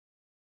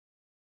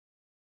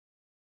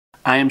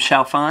I am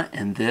Chalfant,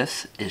 and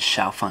this is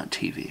Chalfant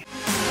TV.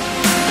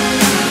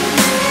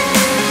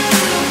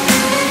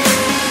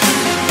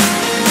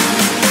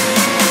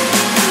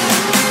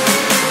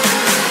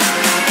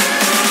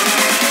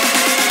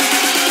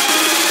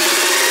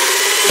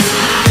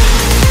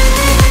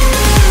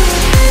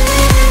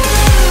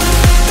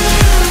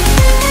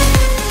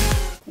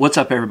 What's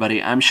up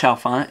everybody, I'm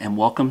Chalfant and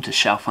welcome to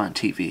Chalfant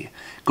TV.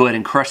 Go ahead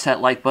and crush that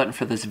like button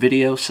for this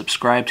video,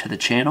 subscribe to the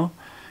channel,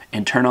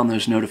 and turn on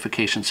those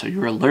notifications so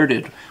you're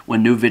alerted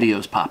when new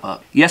videos pop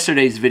up.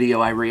 Yesterday's video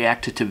I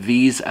reacted to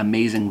V's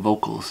amazing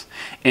vocals,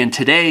 and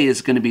today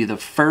is going to be the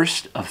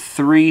first of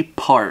 3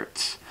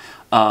 parts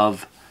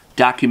of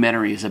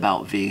documentaries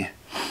about V.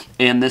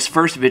 And this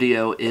first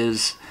video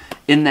is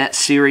in that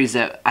series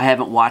that I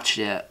haven't watched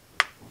yet.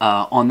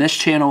 On this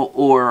channel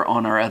or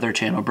on our other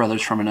channel,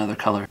 Brothers from Another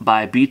Color,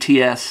 by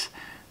BTS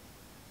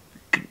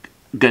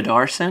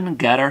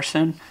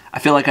Gadarson. I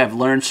feel like I've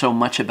learned so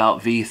much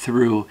about V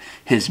through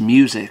his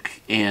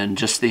music and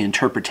just the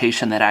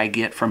interpretation that I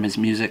get from his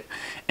music.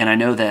 And I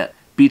know that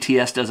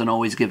BTS doesn't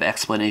always give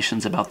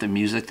explanations about the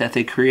music that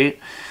they create,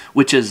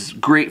 which is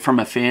great from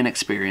a fan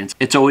experience.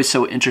 It's always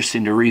so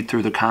interesting to read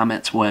through the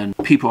comments when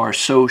people are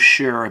so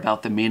sure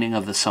about the meaning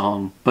of the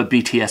song, but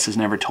BTS has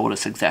never told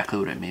us exactly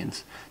what it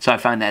means. So I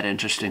find that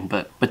interesting.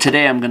 But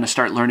today I'm going to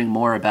start learning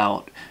more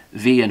about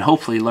V and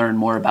hopefully learn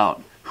more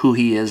about who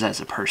he is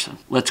as a person.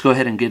 Let's go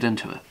ahead and get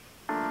into it.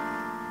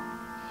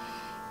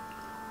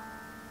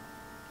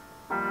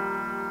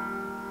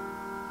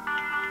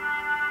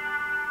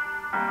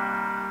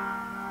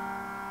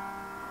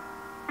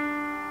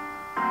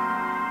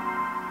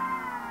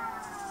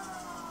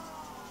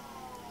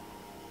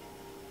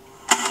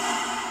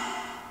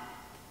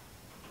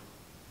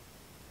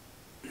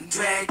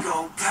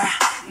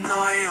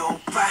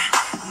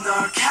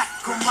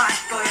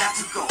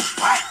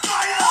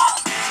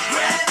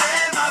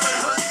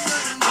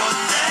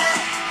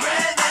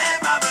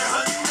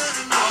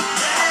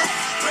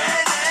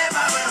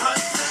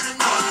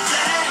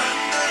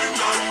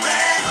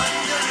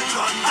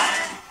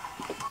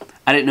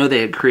 I didn't know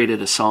they had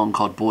created a song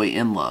called Boy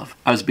in Love.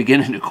 I was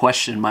beginning to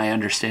question my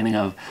understanding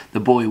of the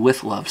Boy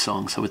with Love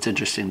song, so it's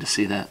interesting to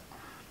see that.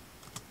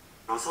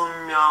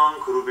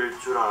 6명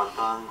그룹일 줄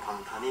알았던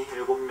방탄이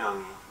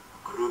 7명이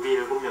그룹이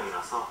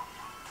 7명이라서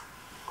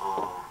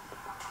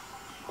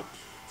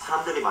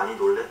사람들이 많이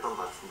놀랬던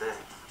것 같은데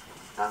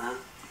나는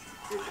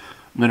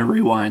I'm going to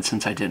rewind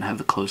since I didn't have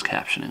the closed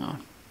captioning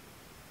on.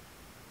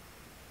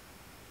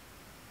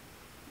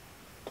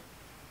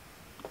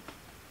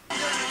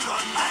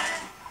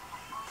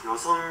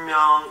 여섯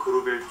명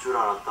그룹일 줄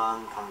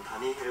알았던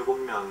방탄이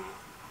 7명이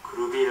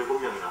그룹이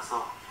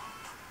 7명이라서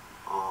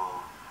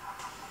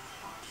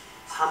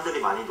사람들이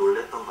많이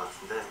놀랬던 것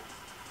같은데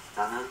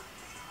나는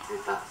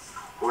일단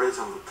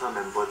오래전부터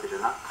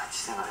멤버들이랑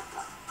같이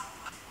생활했다.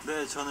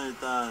 네, 저는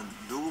일단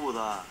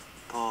누구보다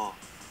더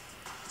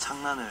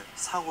장난을,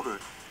 사고를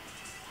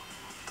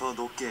더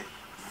높게,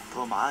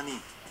 더 많이,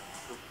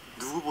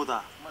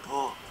 누구보다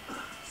더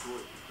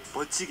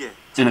멋지게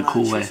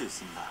장난을 칠 수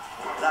있습니다.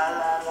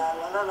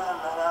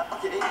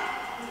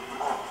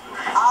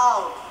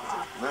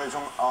 네,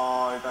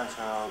 일단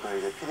저도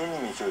이제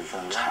PD님이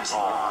찍어주셨는데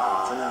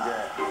잘생겼다. 저는 이제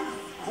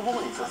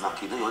후보군이 있었어요.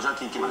 너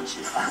여자한테 인기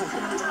많지?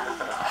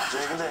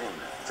 네, 근데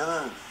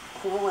저는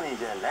후보군이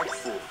이제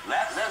렉스.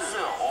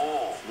 렉스요?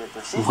 오. 이제 또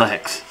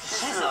렉스.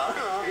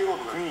 그리고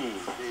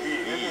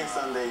이렇게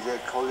있었는데 이제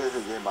거기에서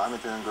이제 마음에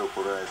드는 걸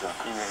고려해서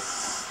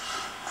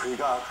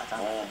V가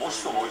가장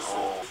멋있어.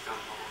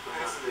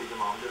 헬스도 이제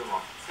마음대로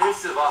막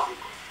헬스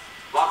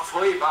막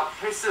저희 막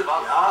헬스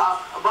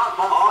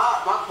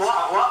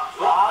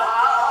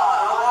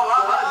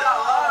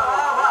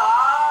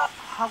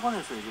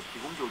학원에서 이제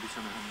비공개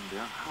오디션을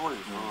했는데요.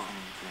 학원에서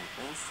이제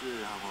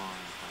댄스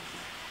학원에서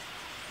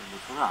이제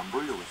저는 안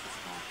보려고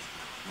했었어요.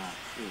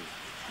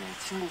 그냥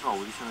친구가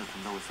오디션을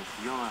본다고 해서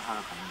구경을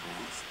하러 갔는데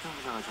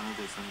시청자가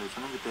정해져 있었는데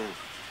저는 그때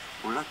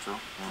몰랐죠.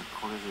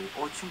 거기서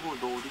친구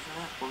너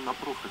오디션해? 그럼 나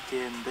보러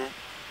갈게 했는데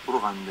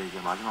보러 갔는데 이제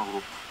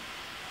마지막으로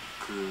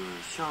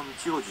그 시험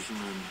찍어주시는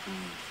분이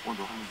너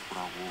한번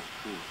보라고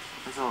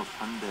해서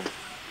봤는데.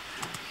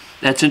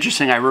 That's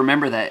interesting. I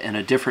remember that in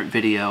a different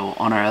video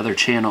on our other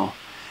channel,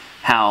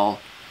 how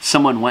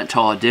someone went to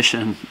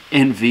audition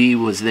and V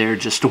was there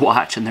just to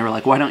watch, and they were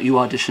like, why don't you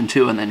audition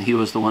too? And then he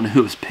was the one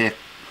who was picked.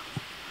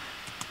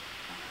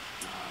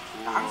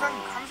 항상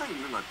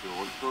있는 것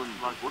같아요.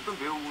 어떤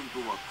배우분도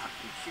막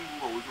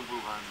친구가 오디션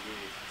보러 가는데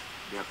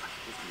내가 같이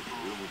했으니까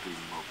이런 것도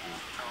있는 것 같고.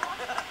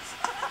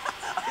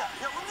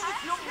 야, 웃는 게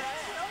귀엽네.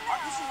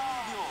 아저씨 웃는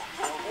게 귀여워.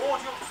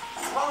 지금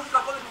주황색깔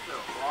꺼내줬어요.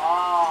 와,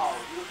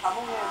 이거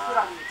자몽의 틀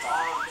아닙니까?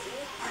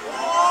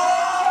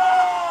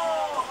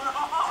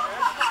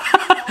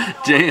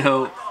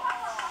 J-Hope.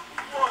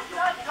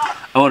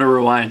 I want to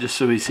rewind just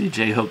so we see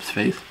J-Hope's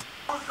face.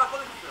 와,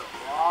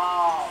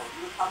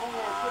 이거 자몽의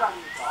틀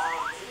아닙니까?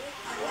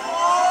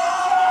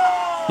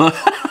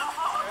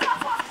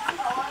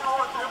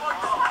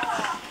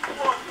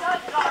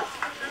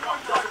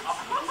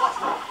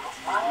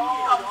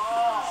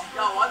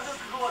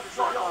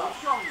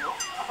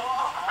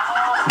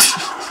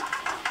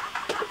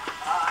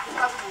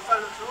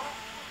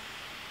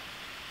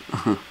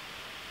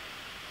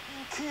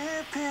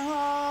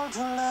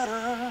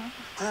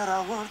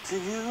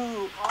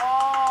 you.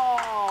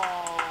 Oh,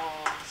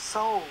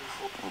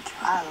 soulful.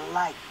 I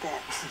like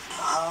that.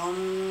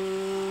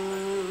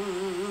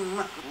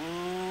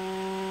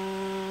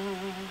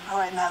 All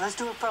right, now let's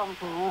do it from.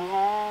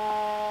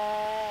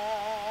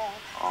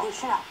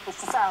 Push it out. Push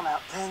the sound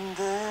out. And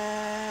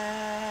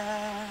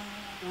then,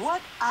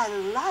 what I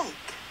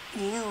like,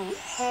 you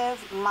have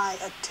my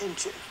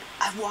attention.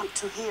 I want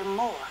to hear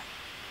more.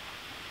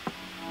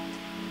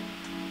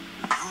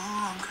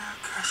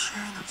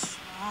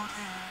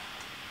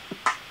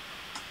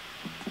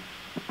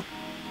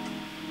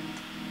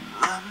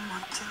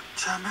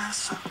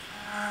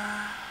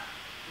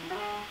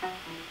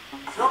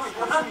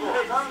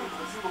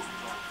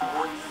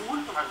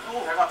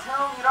 제가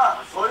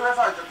태형이랑 저희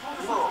회사 이제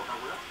프로듀서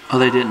Oh,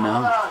 they didn't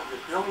know?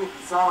 그 형님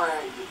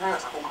비싸에 이제 태형이가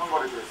작곡한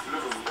거를 이제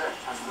들려줬는데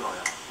잘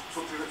들어요.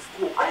 저 되게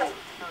듣고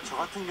저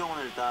같은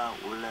경우는 일단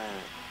원래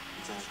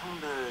이제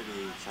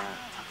형들이 이제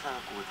작사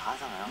작곡을 다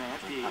하잖아요.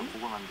 네, 다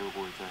곡을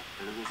만들고 이제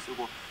멜로디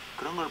쓰고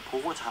그런 걸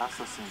보고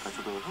자랐었으니까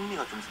저도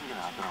흥미가 좀 생겨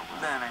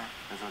나더라고요. 네네.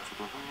 그래서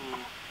저도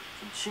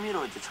좀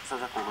취미로 이제 작사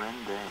작곡을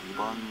했는데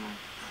이번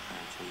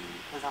저희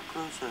회사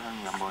프로듀서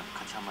형이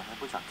같이 한번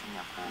해보지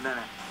않겠냐고.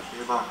 네네.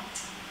 대박.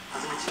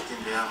 사진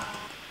찍기인데요.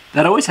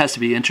 That always has to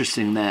be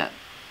interesting that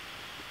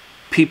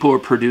people are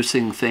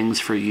producing things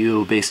for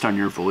you based on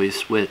your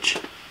voice, which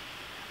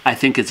I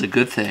think is a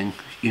good thing.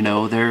 You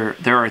know, there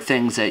are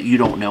things that you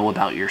don't know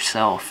about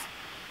yourself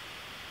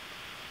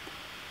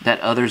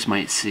that others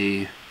might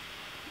see,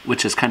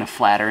 which is kind of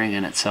flattering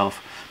in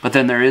itself. But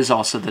then there is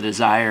also the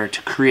desire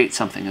to create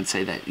something and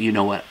say that, you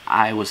know what,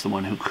 I was the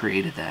one who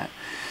created that.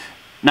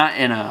 Not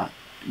in a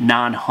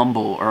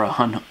non-humble or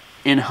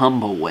in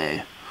humble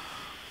way.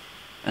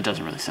 That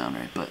doesn't really sound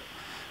right, but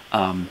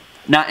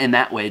not in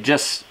that way.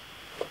 Just,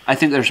 I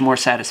think there's more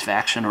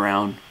satisfaction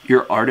around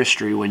your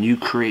artistry when you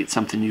create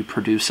something, you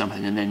produce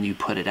something, and then you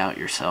put it out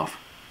yourself.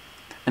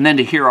 And then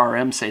to hear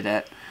RM say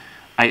that,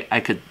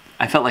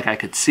 I felt like I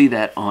could see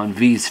that on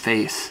V's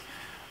face,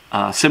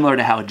 similar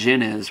to how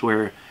Jin is,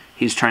 where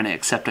he's trying to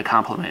accept a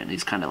compliment, and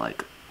he's kind of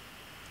like.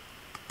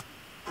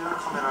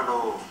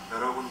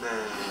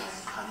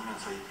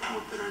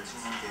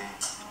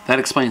 That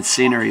explains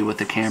scenery with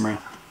the camera.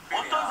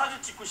 어떤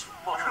사진 찍고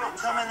싶어?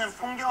 처음에는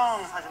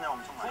풍경 사진을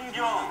엄청 많이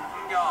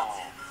풍경.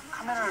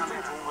 카메라를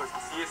좀 좋은 걸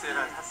샀어.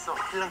 DSLR 샀어.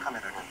 필름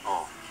카메라를.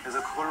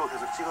 그래서 그걸로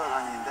계속 찍어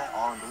다니는데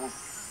너무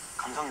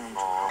감성이 너무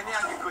좋아.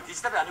 그냥 그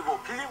디지털이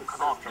아니고 필름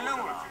카메라.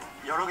 필름으로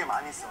여러 개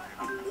많이 써.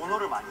 내가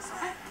모노를 많이 써.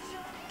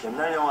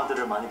 옛날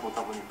영화들을 많이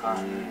보다 보니까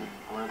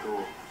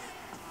아무래도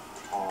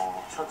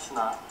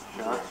셔츠나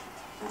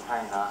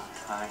넥타이나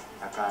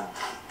약간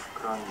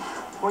그런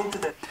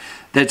포인트들.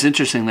 That's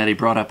interesting that he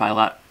brought up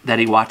that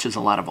he watches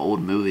a lot of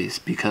old movies,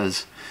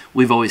 because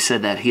we've always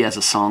said that he has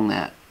a song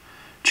that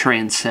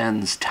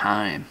transcends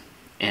time.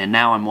 And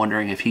now I'm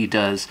wondering if he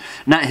does,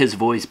 not his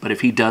voice, but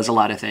if he does a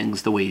lot of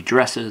things, the way he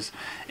dresses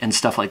and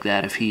stuff like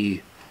that, if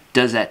he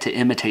does that to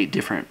imitate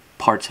different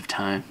parts of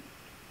time.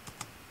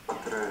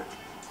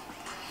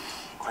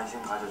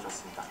 관심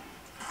가져줬습니다.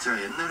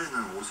 제가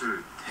옛날에는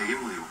옷을 되게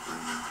못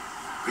입었거든요.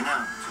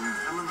 그냥 저는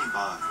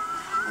할머니가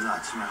오늘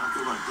아침에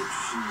학교 갈 때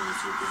주신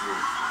옷을 계속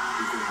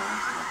입고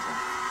다녔던 것 같아요.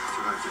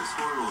 제가 이제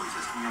서울로 이제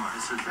상경을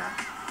했을 때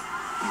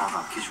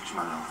엄마가 기죽지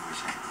말라고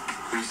이제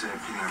그리스의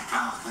피딩을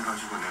팍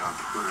해가지고 내가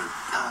그거를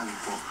딱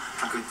입고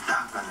학교에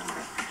딱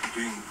갔는데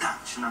유행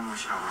딱 지난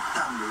옷이라고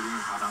딱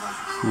놀림을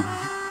받아가지고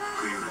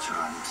그 이후로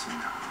제가 안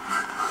입습니다.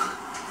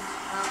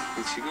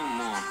 지금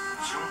뭐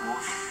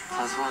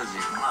사소하지.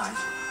 그건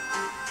아니죠.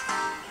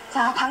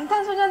 자,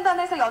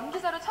 방탄소년단에서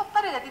연기자로 첫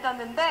발을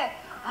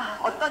내딛었는데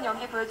어떤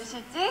연기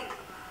보여주실지?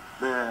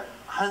 네,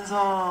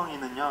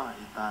 한성이는요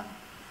일단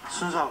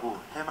순수하고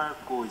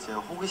해맑고 이제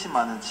호기심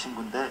많은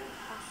친구인데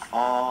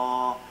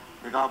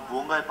내가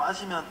무언가에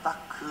빠지면 딱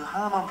그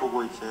하나만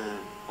보고 이제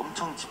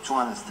엄청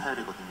집중하는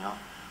스타일이거든요.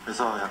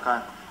 그래서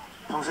약간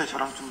평소에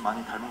저랑 좀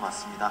많이 닮은 것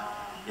같습니다.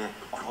 예,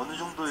 어느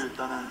정도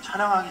일단은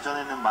촬영하기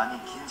전에는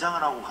많이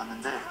긴장을 하고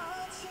갔는데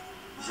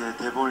이제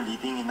대본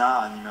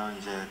리딩이나 아니면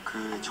이제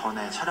그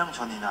전에 촬영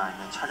전이나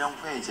아니면 촬영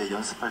후에 이제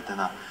연습할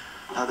때나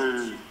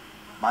다들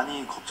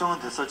많이 걱정은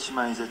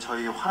됐었지만 이제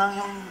저희 화랑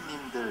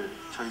형님들,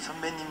 저희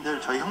선배님들,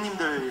 저희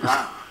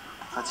형님들이랑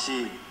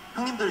같이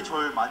형님들이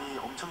저를 많이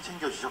엄청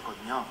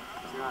챙겨주셨거든요.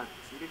 제가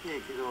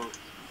이렇게 계속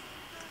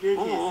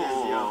이렇게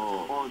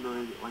했어요. 너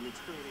완전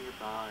촬영이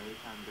생겼다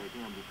이렇게 하는데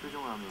그냥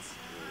무표정을 하면서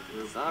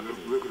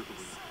왜 그렇게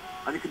보냐?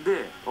 아니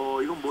근데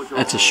이건 뭐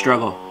That's a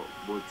struggle.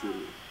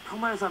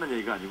 평마에서 하는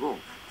얘기가 아니고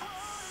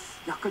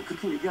약간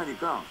그렇게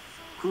얘기하니까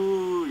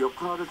그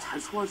역할을 잘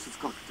소화할 수 있을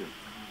것 같아.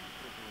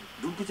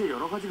 눈빛에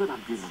여러 가지가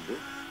담겨 있는데.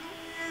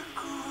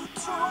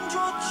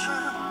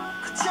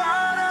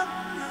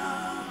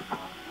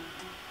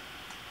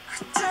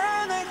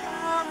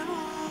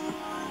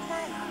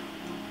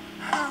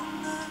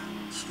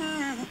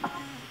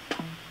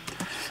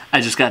 I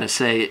just gotta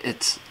say,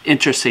 it's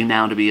interesting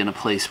now to be in a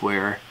place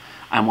where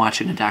I'm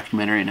watching a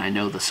documentary and I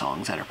know the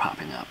songs that are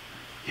popping up.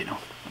 You know,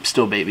 I'm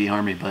still Baby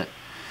Army, but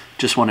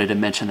just wanted to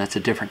mention that's a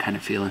different kind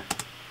of feeling.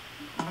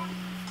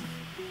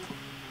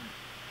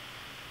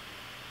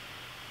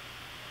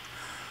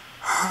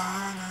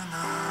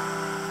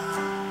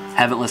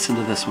 Haven't listened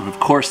to this one. Of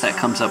course that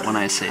comes up when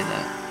I say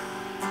that.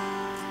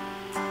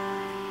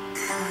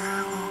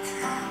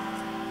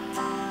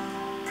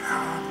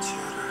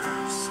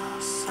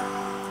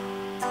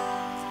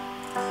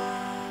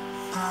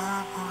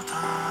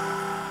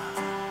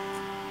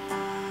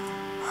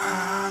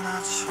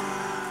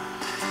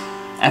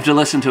 I have to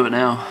listen to it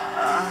now.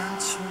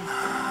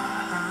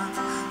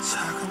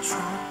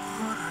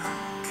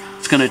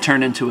 It's going to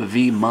turn into a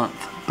V month,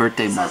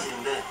 birthday month.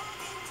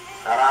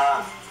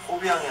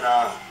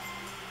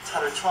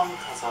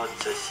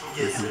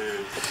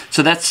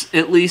 So that's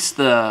at least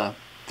the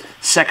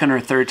second or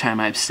third time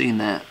I've seen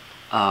that.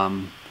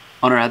 On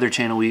our other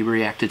channel, we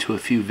reacted to a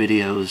few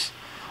videos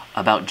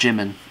about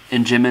Jimin,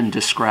 and Jimin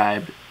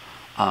described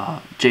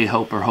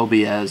J-Hope or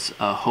Hobi as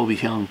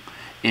Taehyung,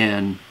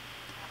 and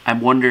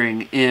I'm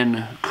wondering,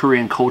 in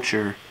Korean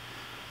culture,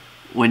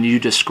 when you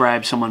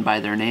describe someone by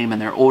their name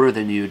and they're older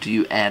than you, do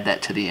you add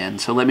that to the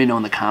end? So let me know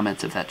in the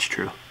comments if that's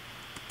true.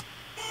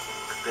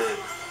 그때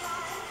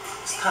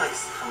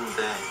스타렉스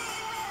탔는데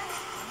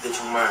근데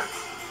정말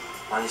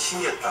많이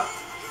신기했다.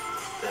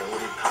 네,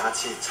 우리 다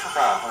같이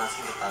차가 하나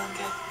생겼다는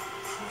게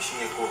너무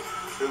신기했고,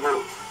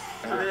 그리고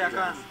근데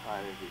약간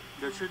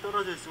며칠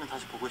떨어져 있으면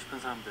다시 보고 싶은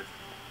사람들.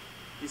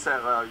 He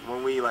said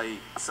when we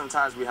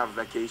sometimes we have a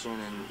vacation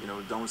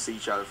and don't see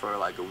each other for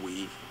like a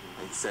week.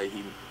 And he said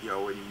he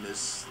already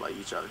miss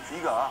each other.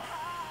 V가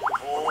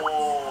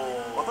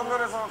어떤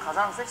면에서는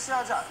가장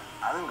섹시하지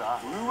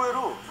않은가.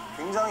 의외로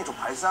굉장히 좀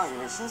발상이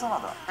굉장히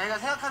신선하다. 자기가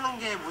생각하는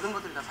게 모든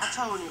것들이 다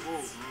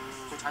 4차원이고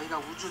자기가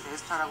우주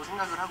대스타라고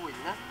생각을 하고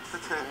있는.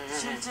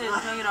 실제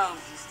형이랑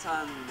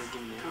비슷한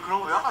느낌이에요. 그런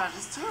거 약간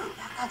비슷해요.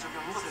 약간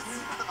적용했어요.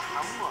 생각보다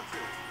다른 것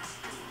같아요.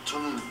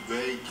 저는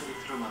왜 이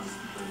캐릭터를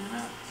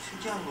만들었냐면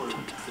특이한 걸 이제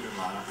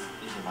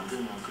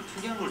만들면 그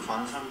특이한 걸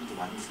좋아하는 사람들도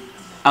많이 있을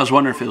텐데. I was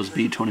wondering if it was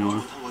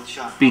B21.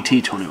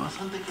 BT21.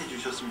 선택해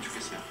주셨으면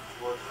좋겠어요.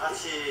 뭐 다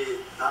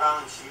같이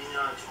나랑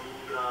지민이랑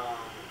정국이랑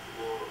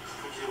뭐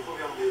가끔씩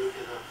호비 형도 이렇게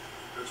해서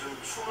요즘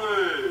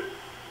춤을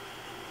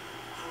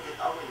한 개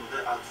따고 있는데,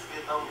 두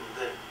개 따고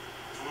있는데,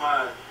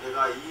 정말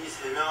내가 이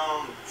세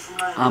명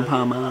춤라인을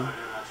안파마.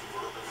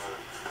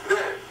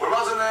 근데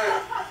얼마 전에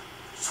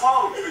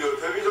처음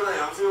데뷔 전에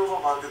연습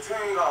영상 봤는데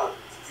태영이가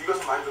V가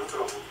좀 많이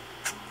늘었더라고.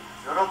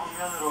 여러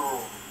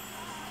방면으로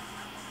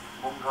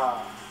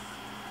뭔가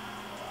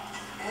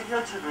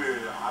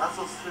해결책을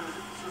알아서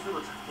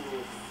스스로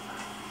찾게.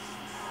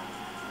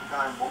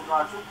 그러니까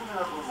뭔가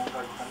조금이라도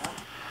뭔가 있다면.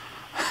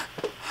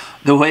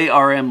 The way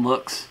RM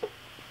looks,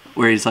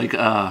 where he's like,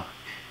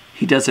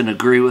 he doesn't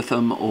agree with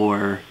them,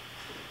 or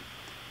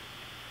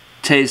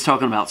Tae's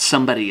talking about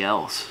somebody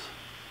else,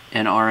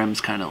 and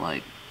RM's kind of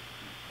like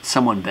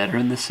someone better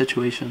in this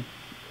situation.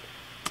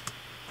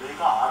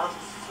 내가 알아서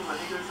스스로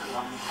해결책을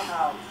한번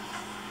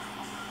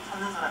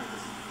찾는 사람이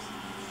됐으면 좋겠어.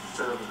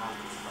 구체적으로 하고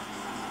싶다.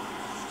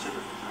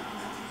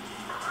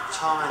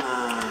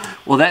 처음에는.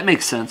 Well, that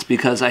makes sense,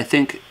 because I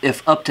think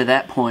if up to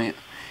that point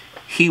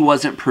he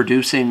wasn't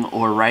producing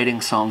or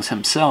writing songs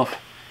himself,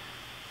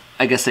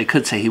 I guess they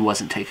could say he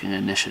wasn't taking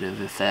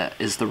initiative, if that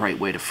is the right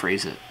way to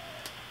phrase it.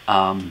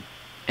 And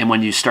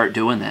when you start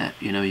doing that,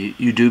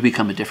 you do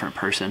become a different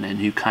person, and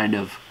you kind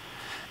of,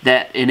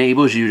 that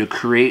enables you to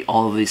create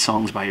all of these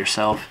songs by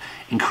yourself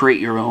and create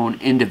your own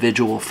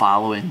individual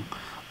following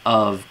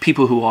of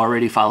people who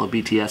already follow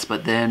BTS,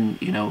 but then,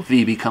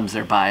 V becomes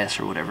their bias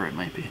or whatever it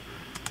might be.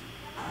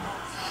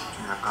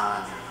 좀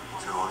약간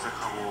제가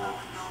어색하고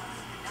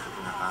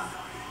조금 약간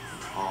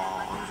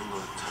어느 정도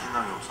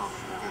자신감이 없어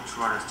이렇게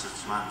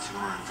출발했었지만,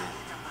 지금은 이제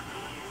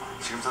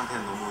지금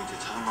상태는 너무 이제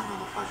자존감도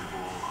높아지고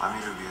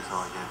아미를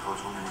위해서 이제 더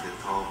좋은 무대,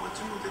 더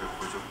멋진 무대를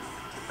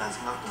보여줬다는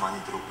생각도 많이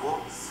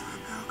들었고.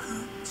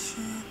 새벽은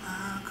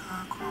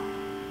지나가고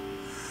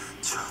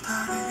저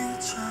달이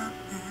잠이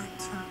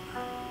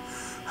들면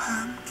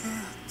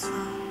함께했던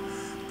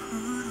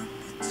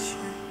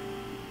푸른빛이.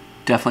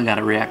 Definitely got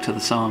to react to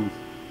the song.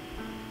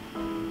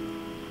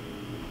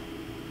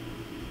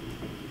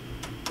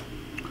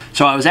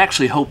 So I was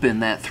actually hoping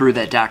that through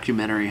that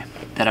documentary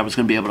that I was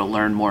going to be able to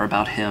learn more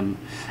about him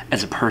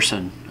as a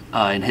person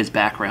and his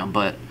background,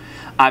 but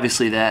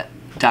obviously that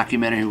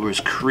documentary was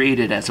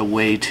created as a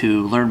way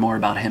to learn more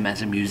about him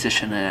as a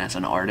musician and as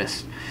an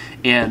artist.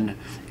 And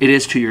it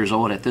is 2 years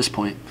old at this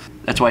point.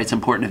 That's why it's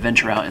important to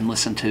venture out and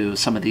listen to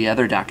some of the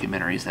other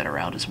documentaries that are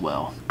out as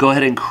well. Go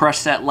ahead and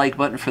crush that like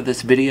button for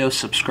this video,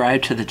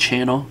 subscribe to the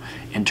channel,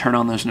 and turn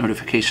on those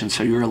notifications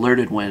so you're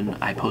alerted when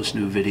I post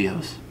new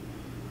videos.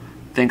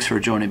 Thanks for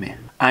joining me.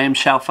 I am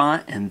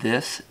Chalfant, and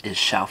this is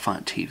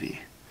Chalfant TV.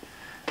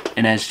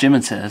 And as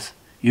Jimin says,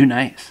 you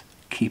nice,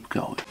 keep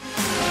going.